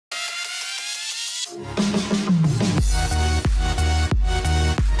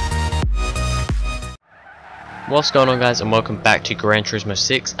What's going on, guys, and welcome back to Gran Turismo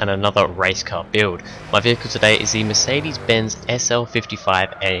 6 and another race car build. My vehicle today is the Mercedes-Benz SL 55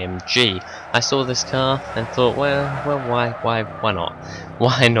 AMG. I saw this car and thought, well, why not?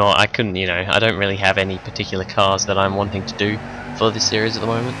 Why not? I couldn't, I don't really have any particular cars that I'm wanting to do for this series at the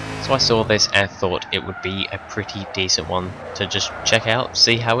moment. So I saw this and thought it would be a pretty decent one to just check out,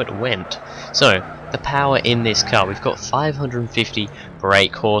 see how it went. So, the power in this car, we've got 550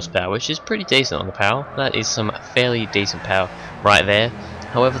 brake horsepower, which is pretty decent on the power. That is some fairly decent power right there.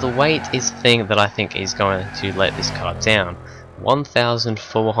 However, the weight is the thing that I think is going to let this car down.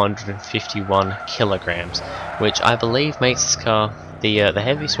 1,451 kilograms, which I believe makes this car the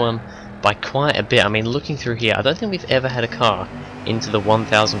heaviest one by quite a bit. I mean, looking through here, I don't think we've ever had a car into the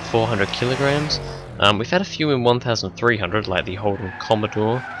 1,400 kilograms. We've had a few in 1,300, like the Holden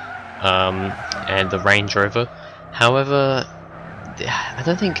Commodore and the Range Rover. However, I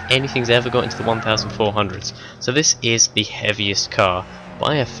don't think anything's ever got into the 1,400s. So this is the heaviest car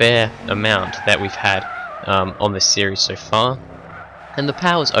by a fair amount that we've had on this series so far. And the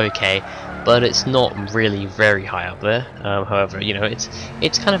power's okay, but it's not really very high up there. However,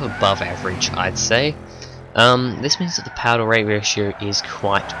 it's kind of above average, I'd say. This means that the power to weight ratio is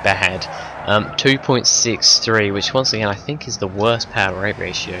quite bad. 2.63, which once again I think is the worst power to weight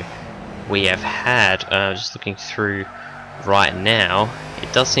ratio we have had. Just looking through right now,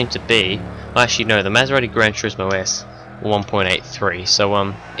 it does seem to be, well, actually no, the Maserati Gran Turismo S 1.83,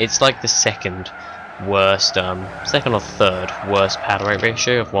 so it's like the second worst, second or third worst power to weight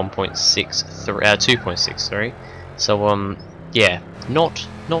ratio of 2.63. So yeah, not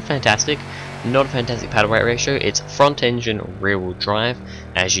fantastic. Not a fantastic power to weight ratio. It's front engine rear wheel drive,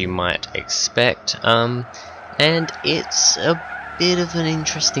 as you might expect, and it's a bit of an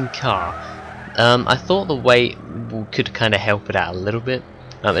interesting car. I thought the weight could kind of help it out a little bit.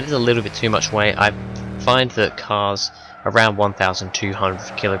 It is a little bit too much weight. I find that cars around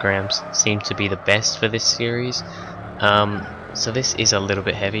 1,200 kilograms seem to be the best for this series. So this is a little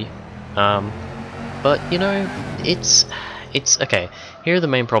bit heavy, but it's okay. Here are the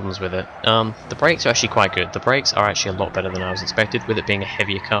main problems with it. The brakes are actually quite good. The brakes are actually a lot better than I was expected with it being a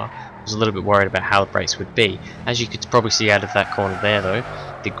heavier car. I was a little bit worried about how the brakes would be. As you could probably see out of that corner there though,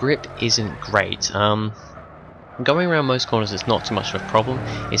 the grip isn't great. Going around most corners is not too much of a problem.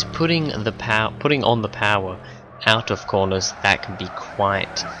 It's putting on the power out of corners that can be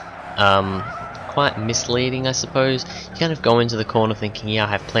quite misleading, I suppose. You kind of go into the corner thinking, yeah, I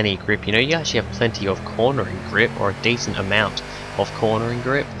have plenty of grip. You actually have plenty of cornering grip, or a decent amount of cornering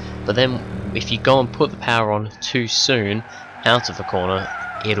grip. But then if you go and put the power on too soon out of the corner,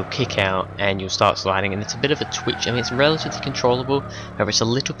 it'll kick out and you'll start sliding, and it's a bit of a twitch. I mean, it's relatively controllable, however it's a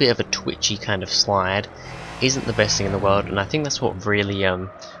little bit of a twitchy kind of slide. Isn't the best thing in the world, and I think that's what really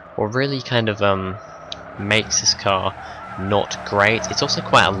kind of makes this car not great. It's also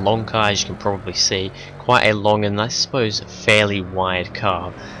quite a long car, as you can probably see, quite a long and I suppose fairly wide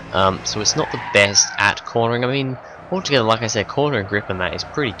car. So it's not the best at cornering. I mean, altogether, like I said, cornering grip and that is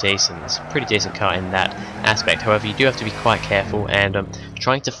pretty decent. It's a pretty decent car in that aspect. However, you do have to be quite careful, and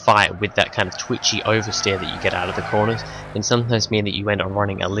trying to fight with that kind of twitchy oversteer that you get out of the corners can sometimes mean that you end up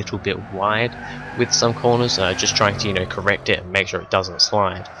running a little bit wide with some corners, just trying to correct it and make sure it doesn't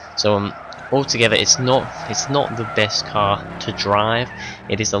slide. So altogether, it's not the best car to drive.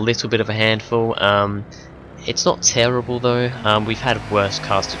 It is a little bit of a handful. It's not terrible though. We've had worse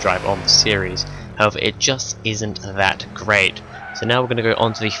cars to drive on the series. However, it just isn't that great. So now we're going to go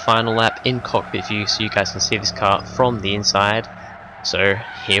on to the final lap in cockpit view so you guys can see this car from the inside. So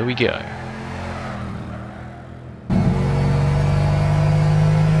here we go.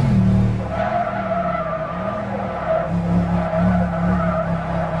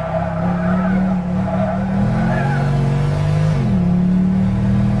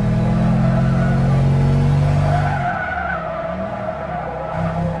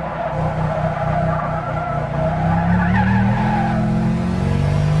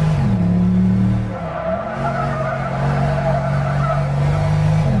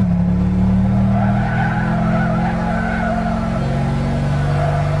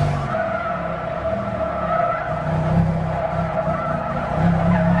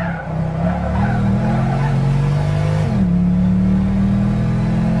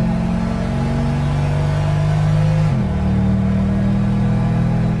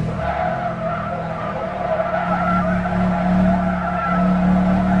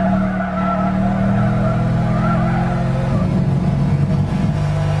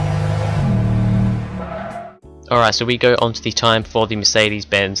 Alright, so we go on to the time for the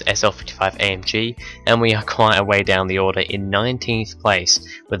Mercedes-Benz SL55 AMG, and we are quite a way down the order in 19th place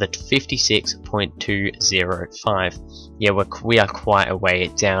with a 56.205. Yeah, we are quite a way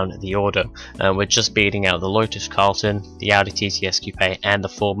down the order. We're just beating out the Lotus Carlton, the Audi TTS Coupe, and the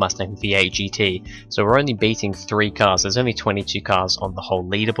Ford Mustang V8 GT. So we're only beating 3 cars. There's only 22 cars on the whole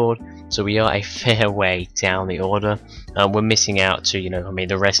leaderboard, so we are a fair way down the order. We're missing out to,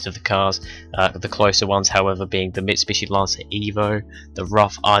 the rest of the cars, the closer ones, however, being the Mitsubishi Lancer Evo, the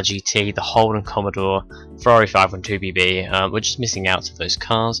Rough RGT, the Holden Commodore, Ferrari 512BB. We're just missing out to those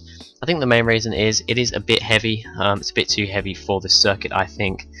cars. I think the main reason is it is a bit heavy. It's a bit too heavy for this circuit, I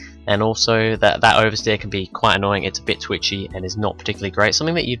think, and also that oversteer can be quite annoying. It's a bit twitchy and is not particularly great,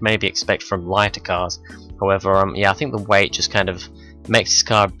 something that you'd maybe expect from lighter cars. However, yeah, I think the weight just kind of makes this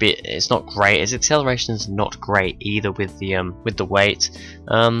car a bit, it's not great. Its acceleration is not great either with the weight.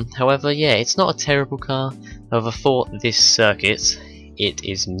 However, yeah, it's not a terrible car. However, for this circuit, it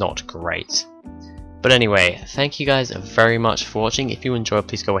is not great. But anyway, thank you guys very much for watching. If you enjoyed,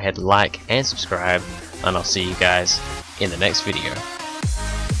 please go ahead, like and subscribe, and I'll see you guys in the next video.